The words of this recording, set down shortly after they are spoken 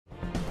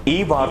ഈ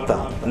വാർത്ത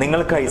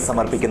നിങ്ങൾക്കായി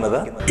സമർപ്പിക്കുന്നത്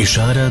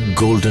Ishara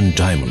golden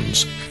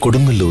diamonds,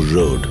 Kodungallur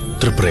road,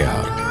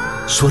 Triprayar.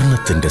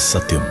 സ്വർണത്തിന്റെ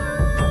സത്യം.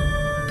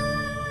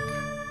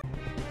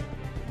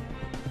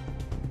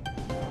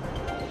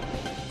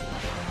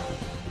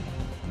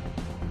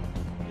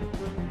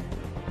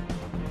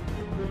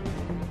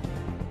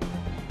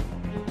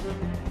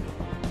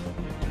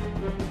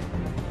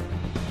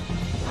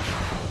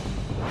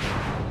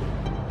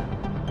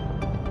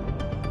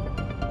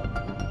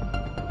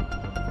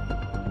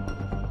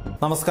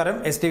 നമസ്കാരം.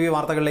 STV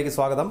വാർത്തകളിലേക്ക്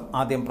സ്വാഗതം.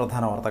 ആദ്യം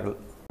പ്രധാന വാർത്തകൾ.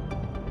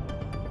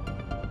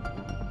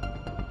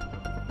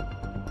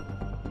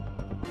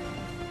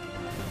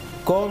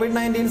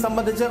 കോവിഡ്-19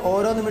 സംബന്ധിച്ച്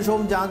ഓരോ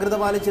നിമിഷവും ജാഗ്രത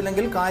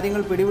പാലിച്ചില്ലെങ്കിൽ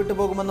കാര്യങ്ങൾ പിടിവിട്ടു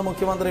പോകുമെന്ന്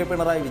മുഖ്യമന്ത്രി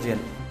പിണറായി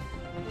വിജയൻ.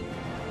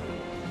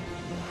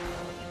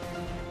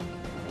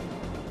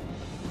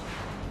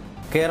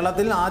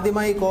 കേരളത്തിൽ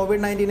ആദ്യമായി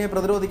കോവിഡ്-19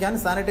 പ്രതിരോധിക്കാൻ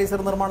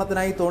സാനിറ്റൈസർ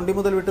നിർമ്മാണത്തിനായി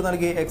തോണ്ടിമുതൽ വിട്ടു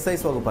നൽകി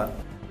എക്സൈസ് വകുപ്പ്.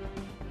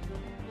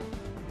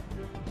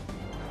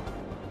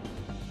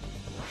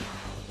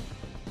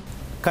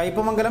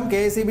 കൈപ്പമംഗലം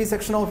KSEB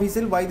സെക്ഷൻ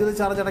ഓഫീസിൽ വൈദ്യുതി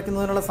ചാർജ്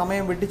അടയ്ക്കുന്നതിനുള്ള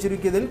സമയം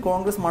വെട്ടിച്ചുരുക്കിയതിൽ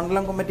കോൺഗ്രസ്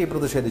മണ്ഡലം കമ്മിറ്റി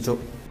പ്രതിഷേധിച്ചു.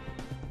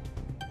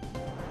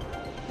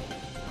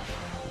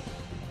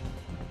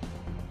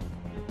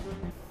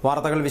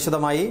 വാർത്തകൾ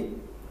വിശദമായി.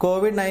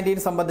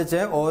 കോവിഡ്-19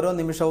 സംബന്ധിച്ച് ഓരോ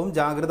നിമിഷവും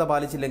ജാഗ്രത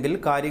പാലിച്ചില്ലെങ്കിൽ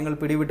കാര്യങ്ങൾ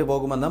പിടിവിട്ടു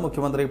പോകുമെന്ന്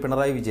മുഖ്യമന്ത്രി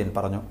പിണറായി വിജയൻ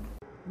പറഞ്ഞു.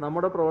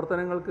 നമ്മുടെ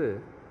പ്രവർത്തനങ്ങൾക്ക്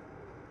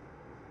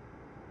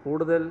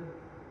കൂടുതൽ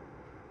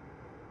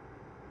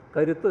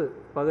കരുത്ത്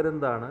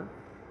പകരുന്നതാണ്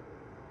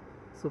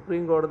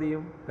സുപ്രീം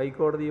കോടതിയും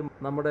ഹൈക്കോടതിയും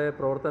നമ്മുടെ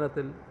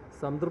പ്രവർത്തനത്തിൽ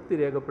സംതൃപ്തി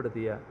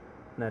രേഖപ്പെടുത്തിയ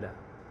നില.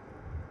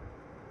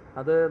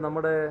 അത്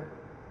നമ്മുടെ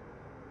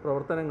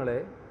പ്രവർത്തനങ്ങളെ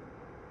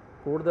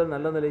കൂടുതൽ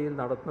നല്ല നിലയിൽ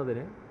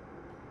നടത്തുന്നതിന്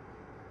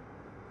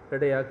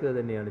ഇടയാക്കുക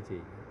തന്നെയാണ്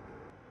ചെയ്യുക.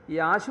 ഈ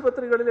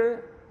ആശുപത്രികളിലെ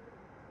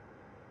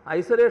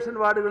ഐസൊലേഷൻ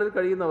വാർഡുകളിൽ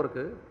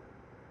കഴിയുന്നവർക്ക്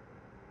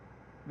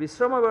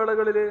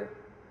വിശ്രമവേളകളിൽ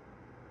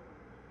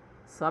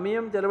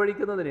സമയം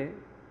ചെലവഴിക്കുന്നതിന്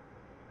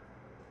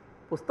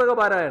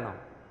പുസ്തകപാരായണം,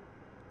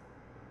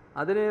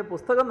 അതിന്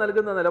പുസ്തകം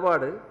നൽകുന്ന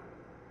നിലപാട്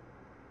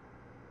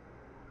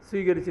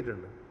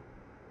സ്വീകരിച്ചിട്ടുണ്ട്.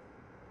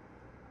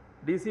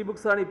 DC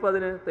ബുക്സാണ് ഇപ്പോൾ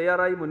അതിന്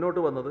തയ്യാറായി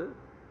മുന്നോട്ട് വന്നത്.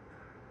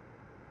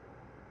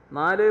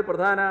 4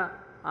 പ്രധാന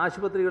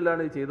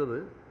ആശുപത്രികളിലാണ് ഇത് ചെയ്തത്.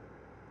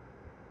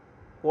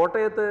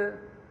 കോട്ടയത്ത്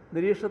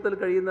നിരീക്ഷണത്തിൽ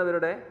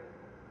കഴിയുന്നവരുടെ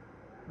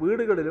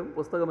വീടുകളിലും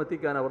പുസ്തകം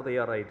എത്തിക്കാൻ അവർ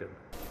തയ്യാറായിട്ടുണ്ട്.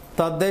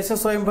 തദ്ദേശ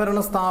സ്വയംഭരണ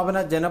സ്ഥാപന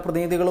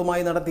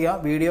ജനപ്രതിനിധികളുമായി നടത്തിയ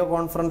വീഡിയോ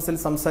കോൺഫറൻസിൽ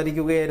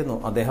സംസാരിക്കുകയായിരുന്നു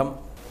അദ്ദേഹം.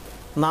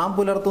 നാം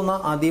പുലർത്തുന്ന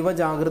അതീവ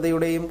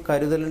ജാഗ്രതയുടെയും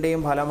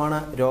കരുതലിന്റെയും ഫലമാണ്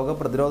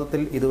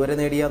രോഗപ്രതിരോധത്തിൽ ഇതുവരെ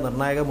നേടിയ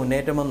നിർണായക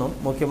മുന്നേറ്റമെന്നും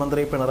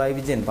മുഖ്യമന്ത്രി പിണറായി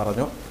വിജയൻ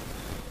പറഞ്ഞു.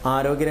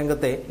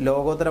 ആരോഗ്യരംഗത്തെ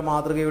ലോകോത്തര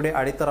മാതൃകയുടെ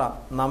അടിത്തറ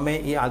നമ്മെ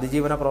ഈ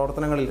അതിജീവന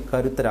പ്രവർത്തനങ്ങളിൽ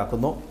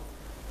കരുത്തരാക്കുന്നു.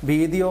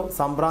 ഭീതിയോ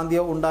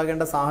സംഭ്രാന്തിയോ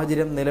ഉണ്ടാകേണ്ട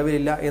സാഹചര്യം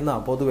നിലവിലില്ല എന്ന്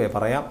പൊതുവെ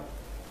പറയാം.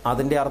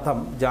 അതിന്റെ അർത്ഥം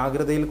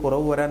ജാഗ്രതയിൽ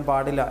കുറവ് വരാൻ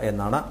പാടില്ല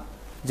എന്നാണ്.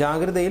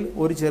 ജാഗ്രതയിൽ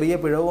ഒരു ചെറിയ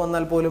പിഴവ്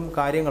വന്നാൽ പോലും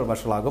കാര്യങ്ങൾ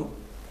വഷളാകും.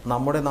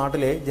 നമ്മുടെ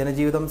നാട്ടിലെ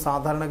ജനജീവിതം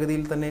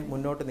സാധാരണഗതിയിൽ തന്നെ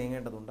മുന്നോട്ട്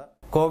നീങ്ങേണ്ടതുണ്ട്.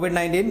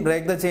 കോവിഡ്-19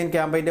 ബ്രേക്ക് ദ ചെയിൻ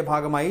ക്യാമ്പയിന്റെ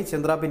ഭാഗമായി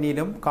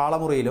ചന്ദ്രാപിന്നിയിലും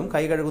കാളമുറിയിലും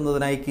കൈ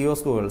കഴുകുന്നതിനായി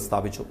കിയോസ്കുകൾ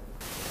സ്ഥാപിച്ചു.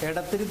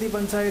 എടത്തിരുത്തി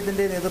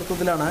പഞ്ചായത്തിന്റെ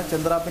നേതൃത്വത്തിലാണ്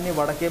ചന്ദ്രാപിന്നി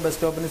വടക്കേ ബസ്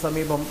സ്റ്റോപ്പിന്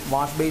സമീപം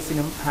വാഷ്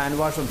ബേസിനും ഹാൻഡ്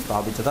വാഷും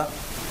സ്ഥാപിച്ചത്.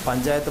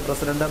 പഞ്ചായത്ത്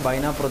പ്രസിഡന്റ്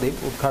ബൈന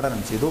പ്രദീപ്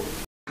ഉദ്ഘാടനം ചെയ്തു.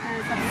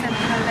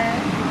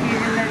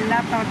 എല്ലാ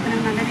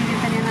പ്രവർത്തനവും നല്ല രീതിയിൽ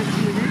തന്നെയാണ്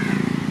നടക്കുന്നത്.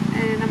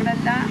 നമ്മുടെ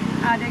എല്ലാ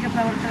ആരോഗ്യ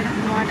പ്രവർത്തകരും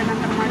വാർഡ്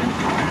മെമ്പർമാരും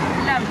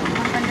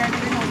എല്ലാവർക്കും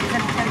പഞ്ചായത്തിൽ നോട്ടീസ്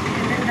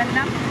നൽകിയിട്ടുണ്ട്.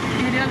 ഇതെല്ലാം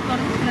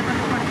വീടുകൾക്കൊന്നും ഇന്നത്തെ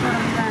കൊടുത്തു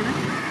തുടങ്ങുന്നതാണ്.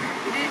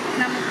 ഇത്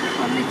നമുക്ക്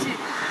ഒന്നിച്ച്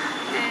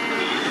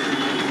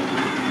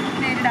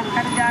നേരിടാം.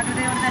 കാരണം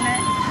ജാഗ്രതയോടെ തന്നെ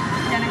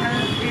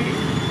ജനങ്ങൾക്ക്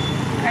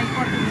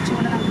കൈക്കോട്ട്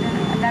പിടിച്ചുകൊണ്ട് നമുക്ക്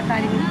എല്ലാ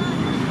കാര്യങ്ങളും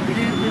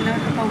ഇത്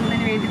മുന്നോട്ട്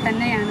പോകുന്നതിന് വേണ്ടി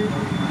തന്നെയാണ്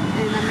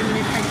നമ്മൾ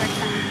ഇങ്ങനെ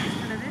കൈവരിക്കാൻ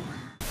ഉദ്ദേശിക്കുന്നത്.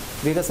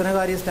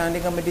 വികസനകാര്യ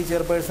standing committee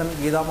chairperson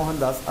Gita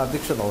Mohandas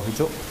അധ്യക്ഷത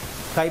വഹിച്ചു.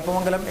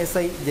 കൈപ്പമംഗലം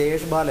SI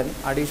ജയേഷ് ബാലൻ,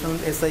 അഡീഷണൽ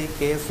SI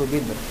KS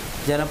സുബീന്ദ്രൻ,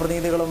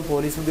 ജനപ്രതിനിധികളും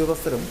പോലീസ്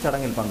ഉദ്യോഗസ്ഥരും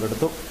ചടങ്ങിൽ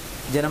പങ്കെടുത്തു.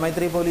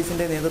 ജനമൈത്രി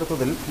പോലീസിന്റെ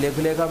നേതൃത്വത്തിൽ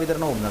ലഘുലേഖാ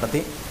വിതരണവും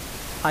നടത്തി.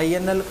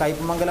 INL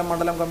കൈപ്പമംഗലം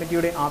മണ്ഡലം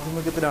കമ്മിറ്റിയുടെ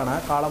ആഭിമുഖ്യത്തിലാണ്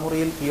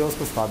കാളമുറിയിൽ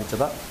കിയോസ്ക്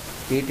സ്ഥാപിച്ചത്.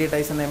 ET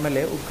ടൈസൺ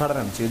MLA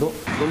ഉദ്ഘാടനം ചെയ്തു.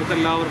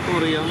 നമുക്കെല്ലാവർക്കും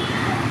അറിയാം,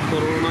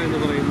 കൊറോണ എന്ന്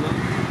പറയുന്ന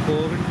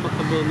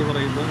കോവിഡ്-19 എന്ന്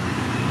പറയുന്ന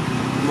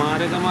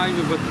മാരകമായ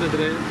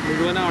വിപത്തിനെതിരെ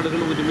മുഴുവൻ ആളുകൾ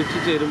ഒരുമിച്ച്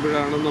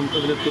ചേരുമ്പോഴാണ്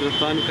നമുക്കതിനെ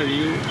തുരത്താൻ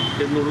കഴിയൂ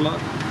എന്നുള്ള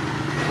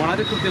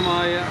വളരെ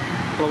കൃത്യമായ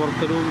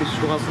പ്രവർത്തനവും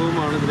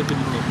വിശ്വാസവുമാണ് ഇതിന്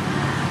പിന്നിൽ.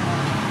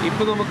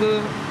 ഇപ്പോൾ നമുക്ക്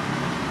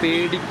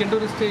പേടിക്കേണ്ട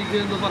ഒരു സ്റ്റേജ്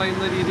എന്ന്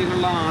പറയുന്ന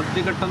രീതിയിലുള്ള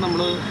ആദ്യഘട്ടം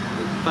നമ്മൾ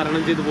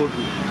തരണം ചെയ്തു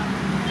പോയിട്ടുണ്ട്.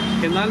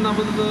 എന്നാൽ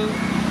നമ്മളിത്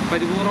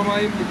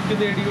പരിപൂർണമായി മുക്തി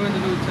നേടിയോ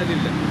എന്ന്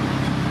ചോദിച്ചാലില്ല.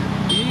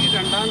 ഈ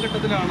 2ാം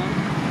ഘട്ടത്തിലാണ്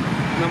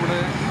നമ്മുടെ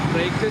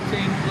ബ്രേക്ക് ദ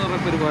ചെയിൻ എന്ന്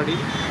പറയുന്ന പരിപാടി,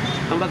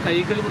 നമ്മുടെ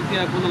കൈകൾ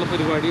വൃത്തിയാക്കുക എന്നുള്ള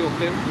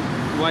പരിപാടിയൊക്കെ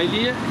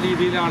വലിയ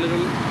രീതിയിൽ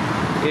ആളുകൾ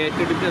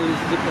ഏറ്റെടുത്ത്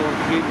അതനുസരിച്ച്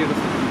പ്രവർത്തിക്കുകയും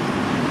ചെയ്തത്.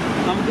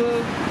 നമുക്ക്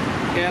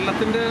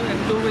കേരളത്തിൻ്റെ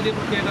ഏറ്റവും വലിയ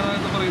പ്രത്യേകത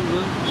എന്ന്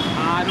പറയുന്നത്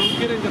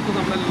ആരോഗ്യരംഗത്ത്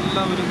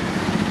നമ്മളെല്ലാവരും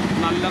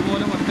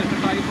നല്ലപോലെ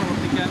ഒറ്റക്കെട്ടായി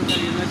പ്രവർത്തിക്കാൻ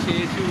കഴിയുന്ന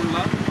ശേഷിയുള്ള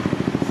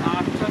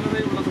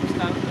സാക്ഷരതയുള്ള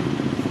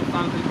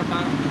സംസ്ഥാനത്തിൽപ്പെട്ട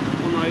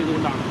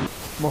ഒന്നായതുകൊണ്ടാണ്.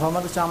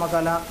 മുഹമ്മദ്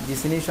ചാമക്കാല,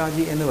 ജിസിനി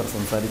ഷാജി എന്നിവർ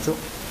സംസാരിച്ചു.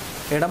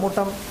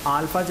 എടമുട്ടം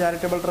ആൽഫ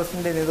ചാരിറ്റബിൾ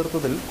ട്രസ്റ്റിന്റെ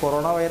നേതൃത്വത്തിൽ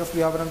കൊറോണ വൈറസ്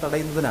വ്യാപനം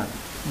തടയുന്നതിന്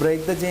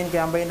ബ്രേക്ക് ദ ചെയിൻ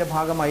ക്യാമ്പയിന്റെ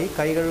ഭാഗമായി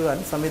കൈകഴുകാൻ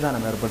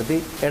സംവിധാനം ഏർപ്പെടുത്തി.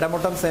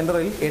 എടമുട്ടം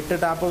സെന്ററിൽ 8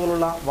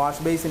 ടാപ്പുകളുള്ള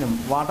വാഷ് ബേസിനും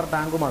വാട്ടർ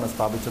ടാങ്കുമാണ്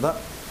സ്ഥാപിച്ചത്.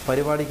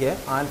 പരിപാടിക്ക്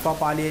alpha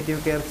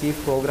palliative care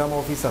chief programme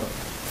officer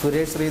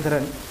Suresh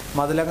Sreedharan,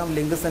 Mathilakam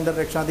link centre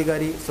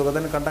രക്ഷാധികാരി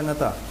Sugathan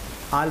Kandangath,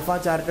 alpha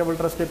charitable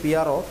trust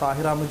PRO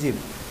Thahira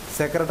Mujeeb,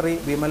 secretary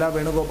Vimala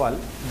Venugopal,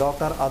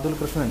 doctor Atul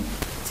Krishnan,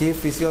 chief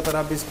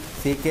physiotherapist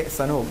CK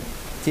Sanoop,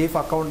 chief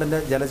accountant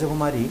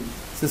Jalajakumari,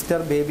 sister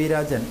baby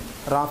Rajan,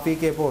 Rafi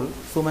K Paul,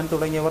 Suman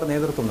തുടങ്ങിയവർ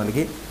നേതൃത്വം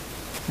നൽകി.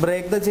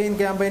 ബ്രേക്ക് ദ ചെയിൻ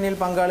ക്യാമ്പയിനിൽ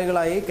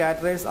പങ്കാളികളായി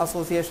കാറ്ററേഴ്സ്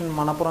അസോസിയേഷൻ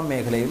മണപ്പുറം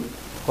മേഖലയും.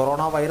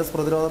 കൊറോണ വൈറസ്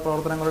പ്രതിരോധ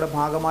പ്രവർത്തനങ്ങളുടെ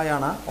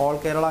ഭാഗമായാണ് all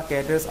Kerala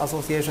caters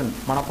association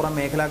Manappuram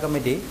മേഖലാ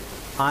കമ്മിറ്റി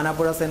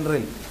ആനാപ്പുഴ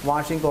സെന്ററിൽ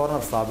വാഷിംഗ്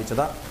കോർണർ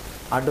സ്ഥാപിച്ചത്.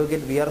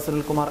 അഡ്വക്കേറ്റ് VR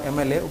സുനിൽകുമാർ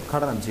MLA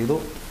ഉദ്ഘാടനം ചെയ്തു.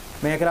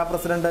 മേഖലാ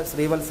പ്രസിഡന്റ്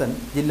ശ്രീവത്സൻ,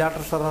 ജില്ലാ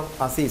ട്രഷറർ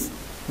അസീസ്,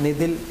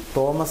 നിധിൽ,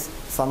 തോമസ്,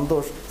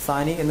 സന്തോഷ്,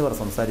 സാനി എന്നിവർ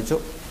സംസാരിച്ചു.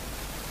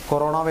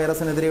 കൊറോണ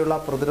വൈറസിനെതിരെയുള്ള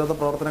പ്രതിരോധ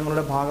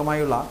പ്രവർത്തനങ്ങളുടെ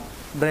ഭാഗമായുള്ള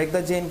break the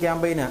chain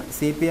ക്യാമ്പയിന്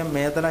CPM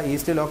Methala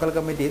east local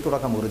committee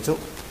തുടക്കം കുറിച്ചു.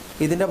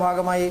 ഇതിന്റെ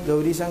ഭാഗമായി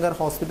ഗൗരീശങ്കർ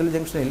ഹോസ്പിറ്റൽ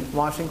ജംഗ്ഷനിൽ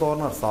വാഷിംഗ്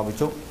കോർണർ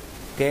സ്ഥാപിച്ചു.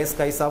 KS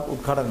കൈസാബ്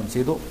ഉദ്ഘാടനം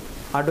ചെയ്തു.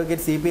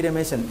 അഡ്വക്കേറ്റ് CP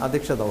രമേശൻ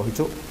അധ്യക്ഷത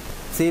വഹിച്ചു.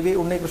 CV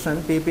Unnikrishnan,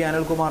 PP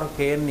Anilkumar,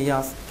 KN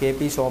Niyas,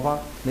 KP ശോഭ,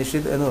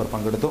 നിഷിദ് എന്നിവർ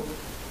പങ്കെടുത്തു.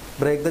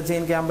 ബ്രേക്ക് ദ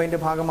ചെയിൻ ക്യാമ്പയിന്റെ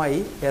ഭാഗമായി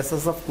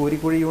SSF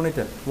Koorikkuzhi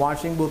unit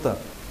washing booth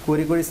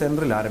Koorikkuzhi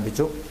സെന്ററിൽ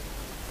ആരംഭിച്ചു.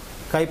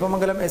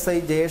 കൈപ്പമംഗലം SI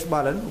ജയേഷ്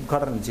ബാലൻ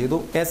ഉദ്ഘാടനം ചെയ്തു.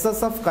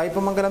 SSF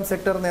കൈപ്പമംഗലം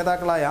സെക്ടർ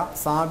നേതാക്കളായ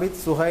സാബിത്,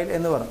 സുഹൈൽ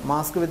എന്നിവർ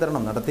മാസ്ക്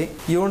വിതരണം നടത്തി.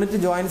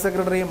 Unit joint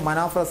secretary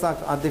Manaf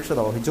Razak അധ്യക്ഷത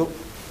വഹിച്ചു.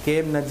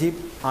 KM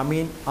നജീബ്,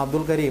 അമീൻ,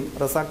 അബ്ദുൽ കരീം,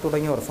 റസാഖ്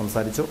തുടങ്ങിയവർ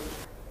സംസാരിച്ചു.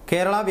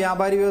 കേരള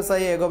വ്യാപാരി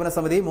വ്യവസായ ഏകോപന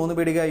സമിതി 3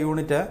 പീടിക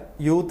യൂണിറ്റ്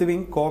യൂത്ത്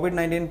വിംഗ്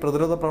COVID-19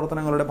 പ്രതിരോധ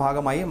പ്രവർത്തനങ്ങളുടെ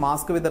ഭാഗമായി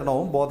മാസ്ക്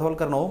വിതരണവും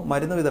ബോധവൽക്കരണവും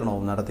മരുന്ന്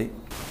വിതരണവും നടത്തി.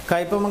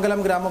 കൈപ്പമംഗലം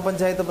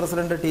ഗ്രാമപഞ്ചായത്ത്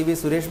പ്രസിഡന്റ് TV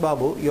സുരേഷ്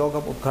ബാബു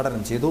യോഗം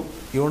ഉദ്ഘാടനം ചെയ്തു.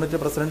 യൂണിറ്റ്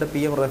പ്രസിഡന്റ്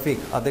PM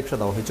റഫീഖ്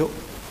അധ്യക്ഷത വഹിച്ചു.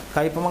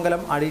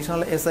 Kaipamangalam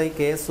additional SI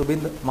KS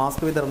Subind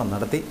mask വിതരണം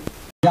നടത്തി.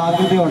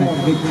 ജാഗ്രതയോടെ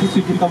വ്യക്തി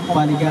ശുചിത്വം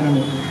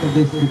പാലിക്കാനാണ്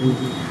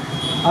ഉദ്ദേശിച്ചിട്ടുള്ളത്.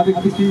 ആ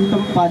വ്യക്തി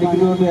ശുചിത്വം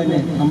പാലിക്കുന്നതുകൊണ്ട്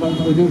തന്നെ നമ്മൾ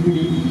ഒരു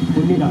പിടി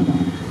മുന്നിലാണ്.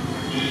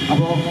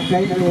 അപ്പോൾ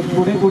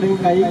കൂടെ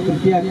കൈ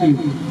വൃത്തിയാക്കുകയും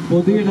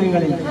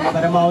പൊതുയിടങ്ങളിൽ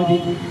പരമാവധി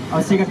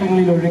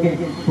അവശ്യഘട്ടങ്ങളിൽ ഒഴികെ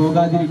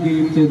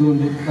പോകാതിരിക്കുകയും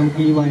ചെയ്തുകൊണ്ട്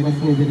നമുക്ക് ഈ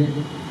വൈറസിനെ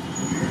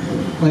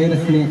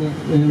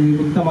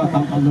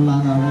വിമുക്തമാക്കാം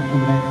എന്നുള്ളതാണ്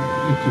നമ്മുടെ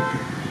ലക്ഷ്യം.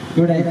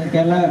 ഇവിടെ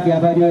കേരള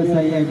വ്യാപാരി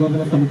വ്യവസായി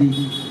ഏകോപന സമിതി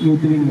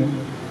യൂത്ത് വിംഗ്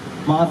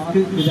മാസ്ക്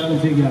വിതരണം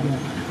ചെയ്യുകയാണ്.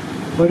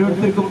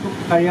 ഓരോരുത്തർക്കും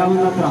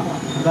കഴിയാവുന്നത്ര,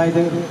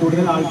 അതായത്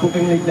കൂടുതൽ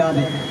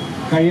ആൾക്കൂട്ടങ്ങളില്ലാതെ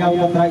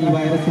കഴിയാവുന്നത്ര ഈ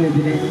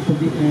വൈറസിനെതിരെ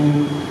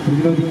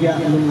പ്രതിരോധിക്കുക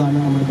എന്നുള്ളതാണ്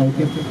നമ്മുടെ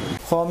ദൗത്യം.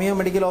 Homeo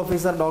medical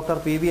officer doctor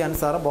PV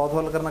Ansar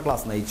ബോധവൽക്കരണ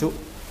ക്ലാസ് നയിച്ചു.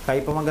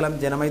 കൈപ്പമംഗലം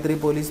ജനമൈത്രി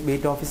പോലീസ്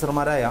ബീറ്റ്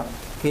ഓഫീസർമാരായ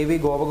KV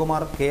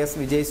ഗോപകുമാർ, KS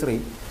വിജയശ്രീ,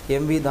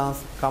 MV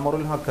ദാസ്,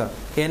 കമറുൽ ഹക്ക്,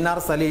 NR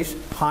സലീഷ്,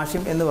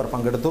 ഹാഷിം എന്നിവർ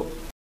പങ്കെടുത്തു.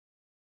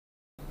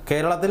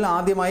 കേരളത്തിൽ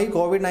ആദ്യമായി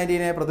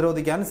COVID-19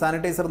 പ്രതിരോധിക്കാൻ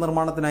സാനിറ്റൈസർ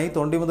നിർമ്മാണത്തിനായി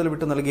തൊണ്ടി മുതൽ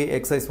വിട്ടു നൽകി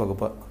എക്സൈസ്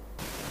വകുപ്പ്.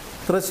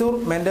 തൃശൂർ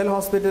മെന്റൽ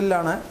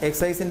ഹോസ്പിറ്റലിലാണ്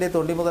എക്സൈസിന്റെ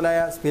തൊണ്ടി മുതലായ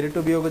സ്പിരിറ്റ്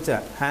ഉപയോഗിച്ച്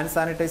ഹാൻഡ്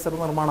സാനിറ്റൈസർ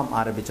നിർമ്മാണം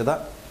ആരംഭിച്ചത്.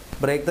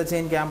 ബ്രേക്ക് ദ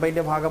ചെയിൻ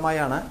ക്യാമ്പയിന്റെ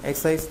ഭാഗമായാണ്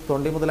എക്സൈസ്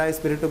തൊണ്ടി മുതലായ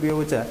സ്പിരിറ്റ്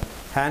ഉപയോഗിച്ച്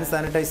ഹാൻഡ്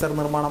സാനിറ്റൈസർ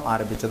നിർമ്മാണം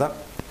ആരംഭിച്ചത്.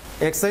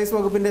 എക്സൈസ്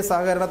വകുപ്പിന്റെ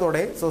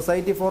സഹകരണത്തോടെ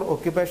society for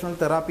occupational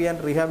therapy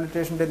and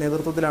റീഹാബിലിറ്റേഷന്റെ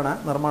നേതൃത്വത്തിലാണ്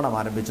നിർമ്മാണം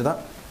ആരംഭിച്ചത്.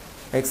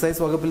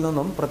 എക്സൈസ് വകുപ്പിൽ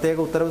നിന്നും പ്രത്യേക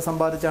ഉത്തരവ്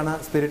സമ്പാദിച്ചാണ്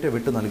സ്പിരിറ്റ്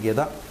വിട്ടു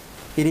നൽകിയത്.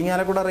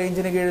 ഇരിങ്ങാലക്കുട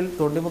റേഞ്ചിന് കീഴിൽ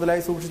തൊണ്ടി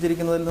മുതലായി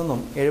സൂക്ഷിച്ചിരിക്കുന്നതിൽ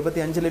നിന്നും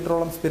 75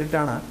 ലിറ്ററോളം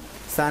സ്പിരിറ്റാണ്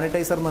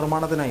സാനിറ്റൈസർ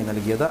നിർമ്മാണത്തിനായി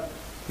നൽകിയത്.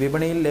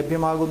 വിപണിയിൽ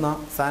ലഭ്യമാകുന്ന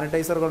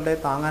സാനിറ്റൈസറുകളുടെ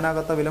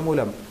താങ്ങാനാകാത്ത വില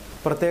മൂലം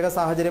പ്രത്യേക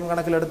സാഹചര്യം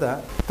കണക്കിലെടുത്ത്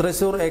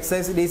Thrissur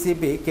excise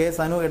DCP K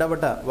Sanu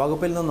ഇടപെട്ട്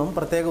വകുപ്പിൽ നിന്നും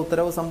പ്രത്യേക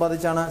ഉത്തരവ്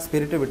സമ്പാദിച്ചാണ്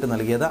സ്പിരിറ്റ് വിട്ടു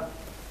നൽകിയത്.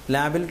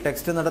 ലാബിൽ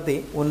ടെസ്റ്റ് നടത്തി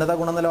ഉന്നത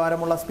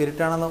ഗുണനിലവാരമുള്ള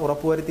സ്പിരിറ്റാണെന്ന്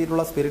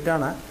ഉറപ്പുവരുത്തിയിട്ടുള്ള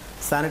സ്പിരിറ്റാണ്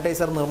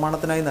സാനിറ്റൈസർ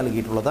നിർമ്മാണത്തിനായി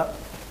നൽകിയിട്ടുള്ളത്.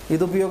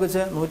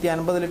 ഇതുപയോഗിച്ച്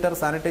 150 ലിറ്റർ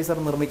സാനിറ്റൈസർ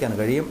നിർമ്മിക്കാൻ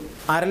കഴിയും.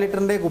 1/2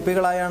 ലിറ്ററിന്റെ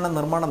കുപ്പികളായാണ്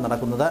നിർമ്മാണം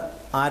നടക്കുന്നത്.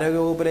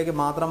 ആരോഗ്യവകുപ്പിലേക്ക്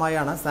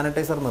മാത്രമായാണ്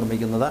സാനിറ്റൈസർ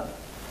നിർമ്മിക്കുന്നത്.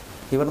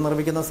 ഇവർ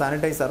നിർമ്മിക്കുന്ന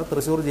സാനിറ്റൈസർ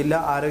തൃശൂർ ജില്ലാ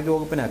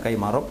ആരോഗ്യവകുപ്പിന്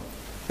കൈമാറും.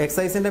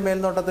 എക്സൈസിന്റെ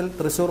മേൽനോട്ടത്തിൽ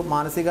തൃശൂർ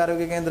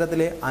മാനസികാരോഗ്യ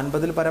കേന്ദ്രത്തിലെ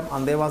 50-ൽ പരം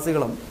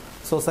അന്തേവാസികളും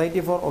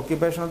society for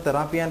occupational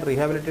therapy and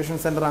rehabilitation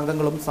centre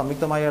അംഗങ്ങളും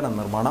സംയുക്തമായാണ്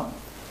നിർമ്മാണം.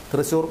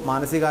 തൃശൂർ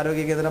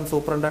മാനസികാരോഗ്യ കേന്ദ്രം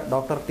സൂപ്രണ്ട്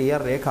ഡോക്ടർ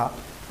TR രേഖ,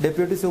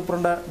 deputy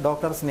superintendent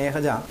doctor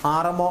സ്നേഹജ,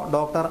 RMO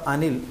doctor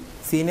Anil,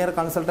 senior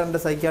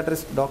consultant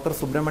psychiatrist doctor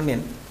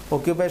Subramanian,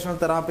 occupational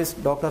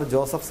therapist doctor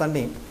Joseph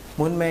Sunny,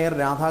 മുൻ mayor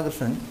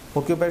Radhakrishnan,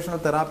 occupational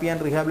therapy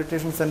and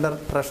rehabilitation centre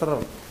treasurer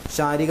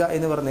Sarika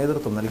എന്നിവർ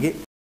നേതൃത്വം നൽകി.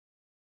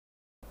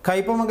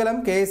 കൈപ്പമംഗലം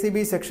KSEB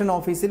സെക്ഷൻ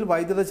ഓഫീസിൽ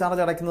വൈദ്യുത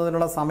ചാർജ്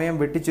അടയ്ക്കുന്നതിനുള്ള സമയം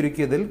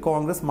വെട്ടിച്ചുരുക്കിയതിൽ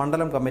കോൺഗ്രസ്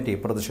മണ്ഡലം കമ്മിറ്റി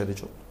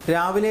പ്രതിഷേധിച്ചു.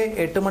 രാവിലെ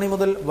 8 മണി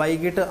മുതൽ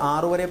വൈകിട്ട്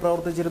 6 വരെ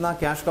പ്രവർത്തിച്ചിരുന്ന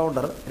ക്യാഷ്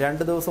കൗണ്ടർ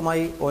 2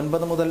 ദിവസമായി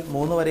 9 മുതൽ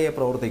 3 വരെയേ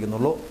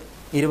പ്രവർത്തിക്കുന്നുള്ളൂ.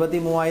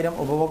 23,000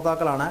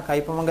 ഉപഭോക്താക്കളാണ്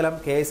കൈപ്പമംഗലം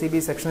KSEB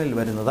സെക്ഷനിൽ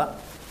വരുന്നത്.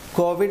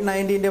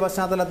 COVID-19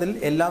 പശ്ചാത്തലത്തിൽ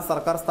എല്ലാ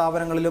സർക്കാർ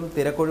സ്ഥാപനങ്ങളിലും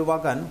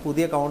തിരക്കൊഴിവാക്കാൻ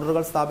പുതിയ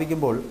കൗണ്ടറുകൾ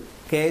സ്ഥാപിക്കുമ്പോൾ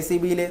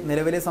KSEBയിലെ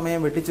നിലവിലെ സമയം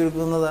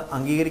വെട്ടിച്ചുരുക്കുന്നത്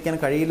അംഗീകരിക്കാൻ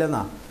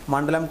കഴിയില്ലെന്ന്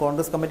മണ്ഡലം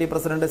Congress committee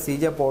president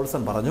CJ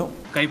Paulson പറഞ്ഞു.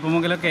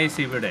 കൈപ്പമംഗലം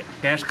KSEBയുടെ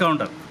ക്യാഷ്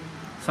കൗണ്ടർ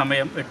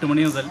സമയം 8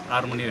 മണി മുതൽ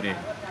 6 മണി വരെ.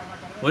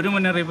 ഒരു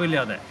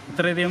മുന്നറിയിപ്പില്ലാതെ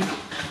ഇത്രയധികം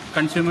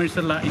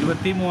കൺസ്യൂമേഴ്സുള്ള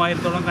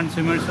 23,000-ഓളം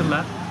കൺസ്യൂമേഴ്സുള്ള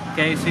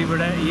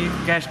KSEBയുടെ ഈ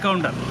ക്യാഷ്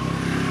കൗണ്ടർ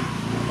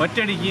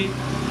ഒറ്റയടിക്ക്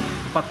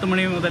 10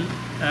 മണി മുതൽ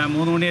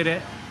 3 മണി വരെ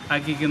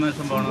ആക്കിയിരിക്കുന്ന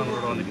സംഭവമാണ്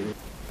നമ്മളോട് വന്നിരിക്കുന്നത്.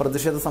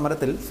 പ്രതിഷേധ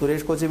സമരത്തിൽ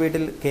Suresh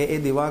കൊച്ചുവീട്ടിൽ KA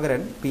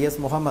Divakaran, PS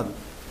Muhammad,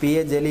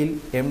 PA Jaleel,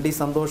 MD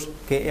Santhosh,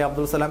 KA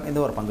Abdul Salam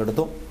എന്നിവർ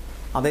പങ്കെടുത്തു.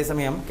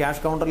 അതേസമയം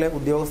ക്യാഷ് കൗണ്ടറിലെ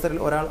ഉദ്യോഗസ്ഥരിൽ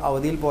ഒരാൾ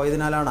അവധിയിൽ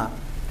പോയതിനാലാണ്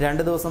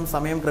 2 ദിവസം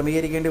സമയം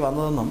ക്രമീകരിക്കേണ്ടി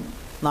വന്നതെന്നും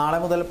നാളെ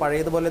മുതൽ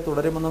പഴയതുപോലെ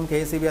തുടരുമെന്നും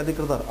KSEB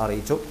അധികൃതർ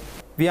അറിയിച്ചു.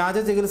 വ്യാജ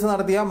ചികിത്സ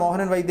നടത്തിയ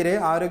മോഹനൻ വൈദ്യരെ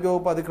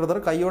ആരോഗ്യവകുപ്പ് അധികൃതർ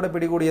കൈയോടെ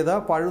പിടികൂടിയത്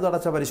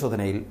പഴുതടച്ച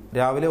പരിശോധനയിൽ.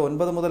 രാവിലെ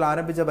 9 മുതൽ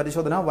ആരംഭിച്ച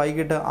പരിശോധന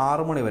വൈകിട്ട്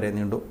 6 മണി വരെ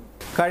നീണ്ടു.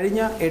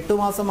 കഴിഞ്ഞ 8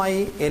 മാസമായി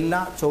എല്ലാ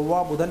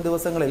ചൊവ്വ ബുധൻ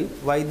ദിവസങ്ങളിൽ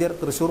വൈദ്യർ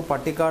തൃശൂർ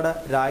പട്ടിക്കാട്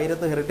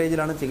രായിരത്ത്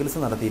ഹെറിറ്റേജിലാണ് ചികിത്സ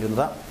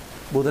നടത്തിയിരുന്നത്.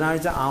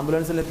 ബുധനാഴ്ച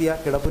ആംബുലൻസിലെത്തിയ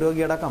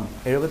കിടപ്പുരോഗിയടക്കം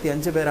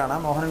 75 പേരാണ്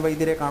മോഹനൻ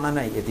വൈദ്യരെ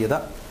കാണാനായി എത്തിയത്.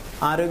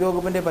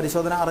 ആരോഗ്യവകുപ്പിന്റെ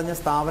പരിശോധന അറിഞ്ഞ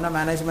സ്ഥാപന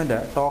മാനേജ്മെന്റ്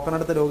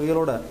ടോക്കണെടുത്ത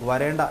രോഗികളോട്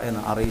വരേണ്ട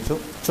എന്ന് അറിയിച്ചു.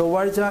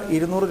 ചൊവ്വാഴ്ച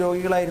 200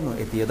 രോഗികളായിരുന്നു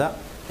എത്തിയത്.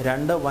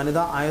 2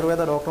 വനിതാ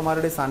ആയുർവേദ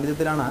ഡോക്ടർമാരുടെ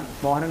സാന്നിധ്യത്തിലാണ്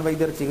മോഹനൻ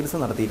വൈദ്യർ ചികിത്സ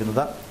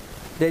നടത്തിയിരുന്നത്.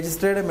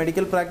 രജിസ്ട്രേഡ്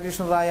മെഡിക്കൽ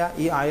പ്രാക്ടീഷണറായ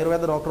ഈ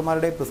ആയുർവേദ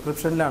ഡോക്ടർമാരുടെ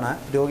പ്രിസ്ക്രിപ്ഷനിലാണ്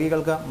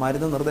രോഗികൾക്ക്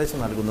മരുന്ന് നിർദ്ദേശം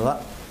നൽകുന്നത്.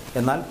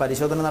 എന്നാൽ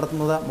പരിശോധന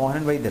നടത്തുന്നത്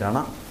മോഹനൻ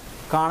വൈദ്യരാണ്.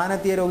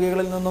 കാണാനെത്തിയ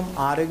രോഗികളിൽ നിന്നും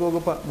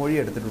ആരോഗ്യവകുപ്പ്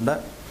മൊഴിയെടുത്തിട്ടുണ്ട്.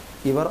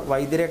 ഇവർ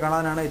വൈദ്യരെ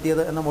കാണാനാണ്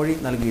എത്തിയത് എന്ന മൊഴി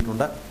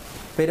നൽകിയിട്ടുണ്ട്.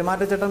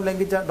 പെരുമാറ്റച്ചട്ടം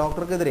ലംഘിച്ച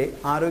ഡോക്ടർക്കെതിരെ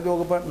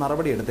ആരോഗ്യവകുപ്പ്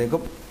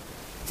നടപടിയെടുത്തേക്കും.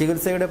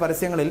 ചികിത്സയുടെ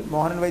പരസ്യങ്ങളിൽ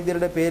മോഹനൻ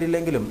വൈദ്യരുടെ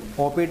പേരില്ലെങ്കിലും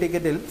OP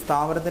ടിക്കറ്റിൽ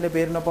സ്ഥാപനത്തിന്റെ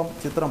പേരിനൊപ്പം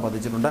ചിത്രം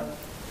പതിച്ചിട്ടുണ്ട്.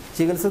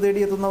 ചികിത്സ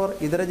തേടിയെത്തുന്നവർ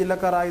ഇതര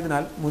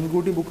ജില്ലക്കാരായതിനാൽ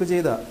മുൻകൂട്ടി ബുക്ക്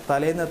ചെയ്ത്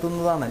തലേന്ന്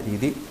എത്തുന്നതാണ്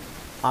രീതി.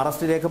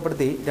 അറസ്റ്റ്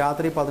രേഖപ്പെടുത്തി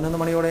രാത്രി 11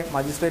 മണിയോടെ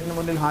മജിസ്ട്രേറ്റിന്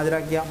മുന്നിൽ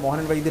ഹാജരാക്കിയ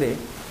മോഹനൻ വൈദ്യരെ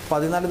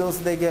 14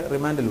 ദിവസത്തേക്ക്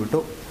റിമാൻഡിൽ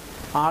വിട്ടു.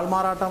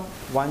 ആൾമാറാട്ടം,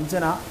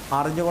 വഞ്ചന,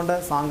 അറിഞ്ഞുകൊണ്ട്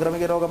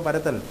സാംക്രമിക രോഗം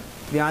പരത്തൽ,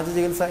 വ്യാജ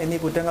ചികിത്സ എന്നീ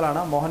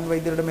കുറ്റങ്ങളാണ് മോഹൻ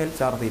വൈദ്യരുടെ മേൽ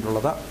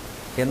ചാർത്തിയിട്ടുള്ളത്.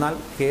 എന്നാൽ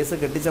കേസ്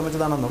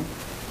കെട്ടിച്ചമച്ചതാണെന്നും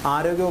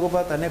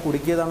ആരോഗ്യവകുപ്പ് തന്നെ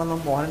കുടുക്കിയതാണെന്നും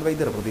മോഹനൻ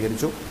വൈദ്യർ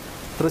പ്രതികരിച്ചു.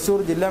 തൃശൂർ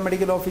ജില്ലാ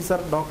medical officer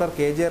doctor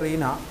KJ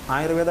Reena,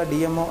 Ayurveda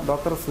DMO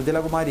doctor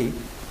സുജലകുമാരി,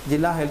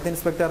 ജില്ലാ health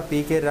inspector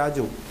PK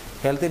Raju,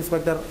 health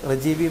inspector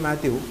റജീവി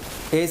Mathew,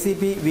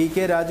 ACP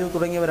VK Raju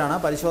തുടങ്ങിയവരാണ്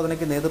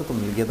പരിശോധനയ്ക്ക് നേതൃത്വം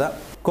നൽകിയത്.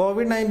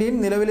 COVID-19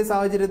 നിലവിലെ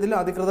സാഹചര്യത്തിൽ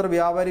അധികൃതർ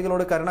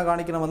വ്യാപാരികളോട് കരുണ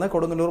കാണിക്കണമെന്ന്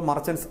കൊടുങ്ങല്ലൂർ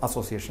മർച്ചന്റ്സ്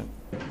അസോസിയേഷൻ.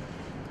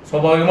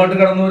 സ്വാഭാവികമായിട്ട്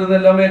കടന്നു വരുന്ന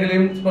എല്ലാ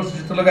മേഖലയും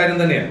സ്പർശിച്ചിട്ടുള്ള കാര്യം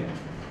തന്നെയാണ്.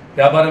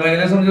 വ്യാപാര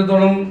മേഖലയെ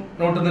സംബന്ധിച്ചിടത്തോളം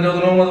നോട്ട്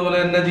നിരോധനവും അതുപോലെ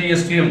തന്നെ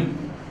GSTയും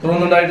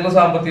തുടർന്നുണ്ടായിട്ടുള്ള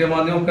സാമ്പത്തിക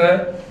മാന്ദ്യമൊക്കെ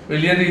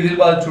വലിയ രീതിയിൽ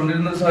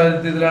ബാധിച്ചുകൊണ്ടിരുന്ന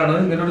സാഹചര്യത്തിലാണ്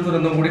ഇങ്ങനൊരു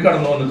ദുരന്തം കൂടി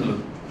കടന്നു വന്നിട്ടുള്ളത്.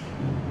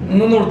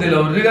 ഒന്നും നിർത്തിയില്ല,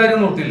 ഒരു കാര്യം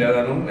നിർത്തിയില്ല.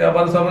 കാരണം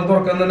വ്യാപാര സ്ഥാപനം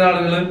തുറക്കാൻ തന്നെ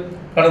ആളുകൾ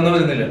കടന്നു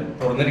വരുന്നില്ല.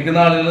 തുറന്നിരിക്കുന്ന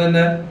ആളുകൾ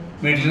തന്നെ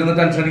വീട്ടിലിരുന്ന്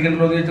ടെൻഷൻ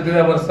അടിക്കണ്ടല്ലോ എന്ന് വെച്ചിട്ട്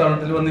വ്യാപാര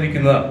സ്ഥാപനത്തിൽ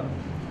വന്നിരിക്കുന്നതാണ്.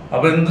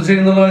 അപ്പൊ എന്ത്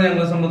ചെയ്യുന്നതാണ്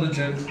ഞങ്ങളെ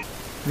സംബന്ധിച്ച്.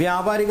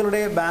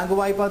 വ്യാപാരികളുടെ ബാങ്ക്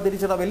വായ്പാ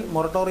തിരിച്ചടവിൽ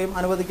മൊറട്ടോറിയം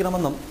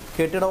അനുവദിക്കണമെന്നും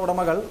കെട്ടിട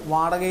ഉടമകൾ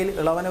വാടകയിൽ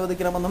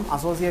ഇളവനുവദിക്കണമെന്നും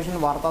അസോസിയേഷൻ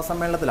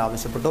വാർത്താസമ്മേളനത്തിൽ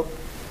ആവശ്യപ്പെട്ടു.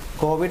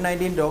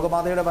 COVID-19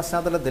 രോഗബാധയുടെ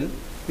പശ്ചാത്തലത്തിൽ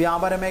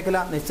വ്യാപാര മേഖല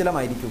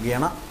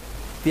നിശ്ചലമായിരിക്കുകയാണ്.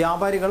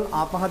 വ്യാപാരികൾ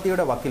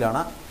ആത്മഹത്യയുടെ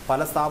വക്കിലാണ്.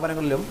 പല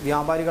സ്ഥാപനങ്ങളിലും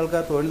വ്യാപാരികൾക്ക്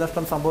തൊഴിൽ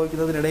നഷ്ടം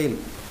സംഭവിക്കുന്നതിനിടയിൽ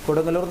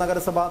കൊടുങ്ങല്ലൂർ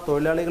നഗരസഭ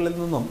തൊഴിലാളികളിൽ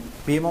നിന്നും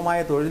ഭീമമായ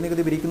തൊഴിൽ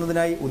നികുതി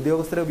പിരിക്കുന്നതിനായി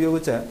ഉദ്യോഗസ്ഥരെ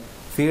ഉപയോഗിച്ച്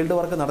ഫീൽഡ്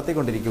വർക്ക്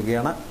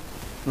നടത്തിക്കൊണ്ടിരിക്കുകയാണ്.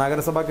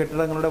 നഗരസഭാ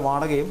കെട്ടിടങ്ങളുടെ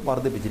വാടകയും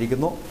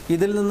വർദ്ധിപ്പിച്ചിരിക്കുന്നു.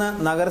 ഇതിൽ നിന്ന്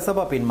നഗരസഭ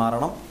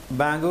പിന്മാറണം.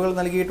 ബാങ്കുകൾ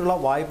നൽകിയിട്ടുള്ള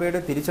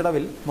വായ്പയുടെ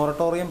തിരിച്ചടവിൽ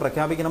മൊറട്ടോറിയം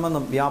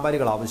പ്രഖ്യാപിക്കണമെന്നും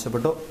വ്യാപാരികൾ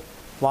ആവശ്യപ്പെട്ടു.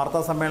 വാർത്താ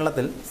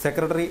സമ്മേളനത്തിൽ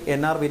secretary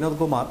NR Vinod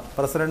Kumar,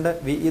 president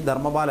VE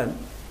Dharmapalan,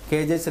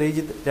 KJ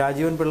Sreejith,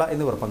 Rajeevan Pillai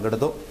എന്നിവർ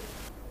പങ്കെടുത്തു.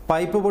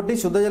 പൈപ്പ് പൊട്ടി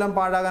ശുദ്ധജലം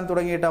പാഴാകാൻ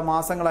തുടങ്ങിയിട്ട്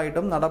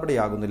മാസങ്ങളായിട്ടും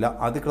നടപടിയാകുന്നില്ല.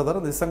 അധികൃതർ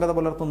നിസ്സംഗത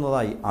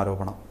പുലർത്തുന്നതായി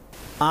ആരോപണം.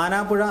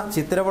 ആനാപ്പുഴ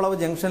ചിത്തിരവളവ്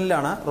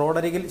ജംഗ്ഷനിലാണ്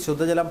റോഡരികിൽ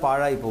ശുദ്ധജലം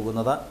പാഴായി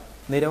പോകുന്നത്.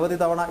 നിരവധി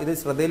തവണ ഇത്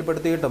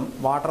ശ്രദ്ധയിൽപ്പെടുത്തിയിട്ടും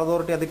വാട്ടർ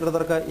അതോറിറ്റി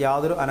അധികൃതർക്ക്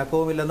യാതൊരു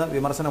അനക്കവുമില്ലെന്ന്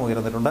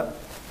വിമർശനമുയർന്നിട്ടുണ്ട്.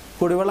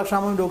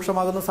 കുടിവെള്ളക്ഷാമം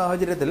രൂക്ഷമാകുന്ന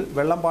സാഹചര്യത്തിൽ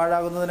വെള്ളം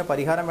പാഴാകുന്നതിന്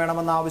പരിഹാരം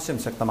വേണമെന്ന ആവശ്യം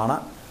ശക്തമാണ്.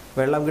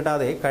 വെള്ളം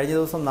കിട്ടാതെ കഴിഞ്ഞ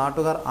ദിവസം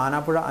നാട്ടുകാർ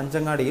Anappuzha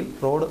അഞ്ചങ്ങാടിയിൽ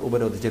road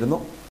ഉപരോധിച്ചിരുന്നു.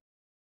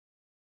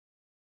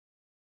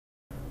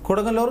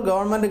 Kodungallur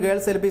government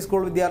girls LP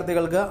school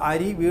വിദ്യാർത്ഥികൾക്ക്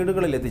അരി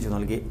വീടുകളിൽ എത്തിച്ചു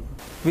നൽകി.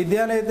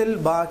 വിദ്യാലയത്തിൽ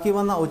ബാക്കി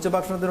വന്ന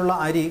ഉച്ചഭക്ഷണത്തിനുള്ള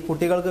അരി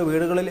കുട്ടികൾക്ക്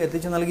വീടുകളിൽ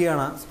എത്തിച്ചു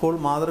നൽകിയാണ് സ്കൂൾ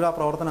മാതൃകാ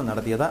പ്രവർത്തനം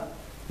നടത്തിയത്.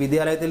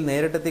 വിദ്യാലയത്തിൽ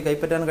നേരിട്ടെത്തി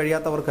കൈപ്പറ്റാൻ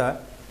കഴിയാത്തവർക്ക്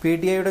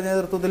PTA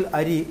നേതൃത്വത്തിൽ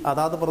അരി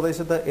അതാത്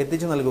പ്രദേശത്ത്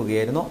എത്തിച്ചു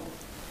നൽകുകയായിരുന്നു.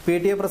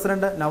 PTA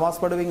president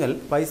Nawaz Paduvingal,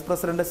 vice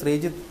president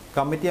Sreejith,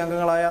 committee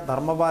അംഗങ്ങളായ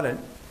ധർമ്മപാലൻ,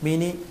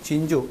 മിനി,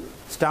 ചിഞ്ചു,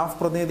 സ്റ്റാഫ്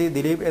പ്രതിനിധി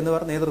ദിലീപ്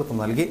എന്നിവർ നേതൃത്വം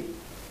നൽകി.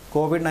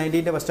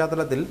 COVID-19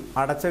 പശ്ചാത്തലത്തിൽ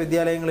അടച്ച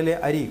വിദ്യാലയങ്ങളിലെ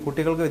അരി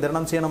കുട്ടികൾക്ക്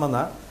വിതരണം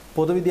ചെയ്യണമെന്ന്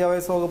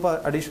പൊതുവിദ്യാഭ്യാസ വകുപ്പ്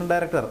അഡീഷണൽ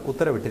ഡയറക്ടർ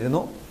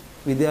ഉത്തരവിട്ടിരുന്നു.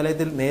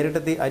 വിദ്യാലയത്തിൽ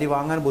നേരിട്ടെത്തി അരി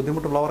വാങ്ങാൻ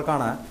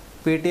ബുദ്ധിമുട്ടുള്ളവർക്കാണ്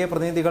PTA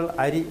പ്രതിനിധികൾ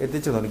അരി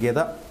എത്തിച്ചു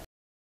നൽകിയത്.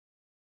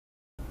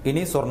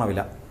 ഇനി സ്വർണ്ണവില.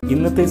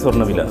 ഇന്നത്തെ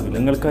സ്വർണ്ണവില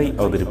നിങ്ങൾക്കായി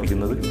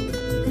അവതരിപ്പിക്കുന്നത്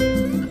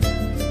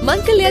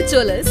മംഗല്യ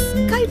ജ്വല്ലേഴ്സ്,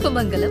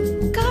 കൈപ്പമംഗലം,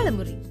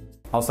 കാളമുറി.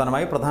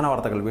 അവസാനമായി പ്രധാന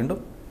വാർത്തകൾ വീണ്ടും.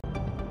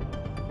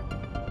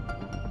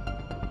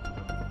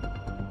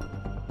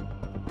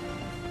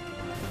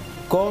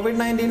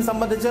 കോവിഡ്-19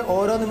 സംബന്ധിച്ച്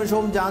ഓരോ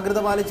നിമിഷവും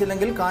ജാഗ്രത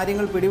പാലിച്ചില്ലെങ്കിൽ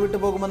കാര്യങ്ങൾ പിടിവിട്ടു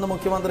പോകുമെന്ന്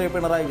മുഖ്യമന്ത്രി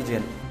പിണറായി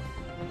വിജയൻ.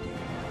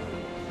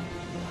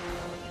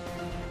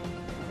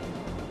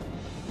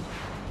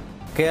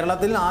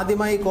 കേരളത്തിൽ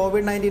ആദ്യമായി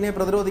കോവിഡ്-19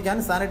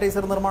 പ്രതിരോധിക്കാൻ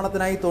സാനിറ്റൈസർ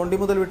നിർമ്മാണത്തിനായി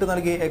തൊണ്ടിമുതൽ വിട്ടു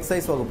നൽകി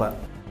എക്സൈസ് വകുപ്പ്.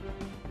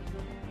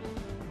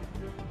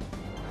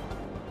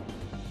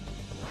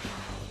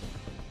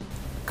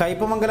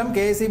 കൈപ്പമംഗലം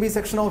KSEB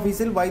സെക്ഷൻ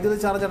ഓഫീസിൽ വൈദ്യുതി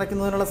ചാർജ്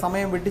അടയ്ക്കുന്നതിനുള്ള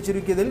സമയം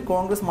വെട്ടിച്ചുരുക്കിയതിൽ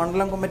കോൺഗ്രസ്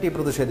മണ്ഡലം കമ്മിറ്റി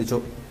പ്രതിഷേധിച്ചു.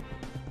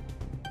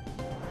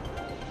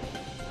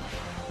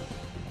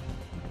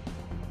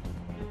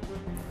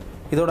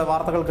 ഇതോടെ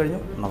വാർത്തകൾ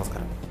കഴിഞ്ഞു.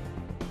 നമസ്കാരം.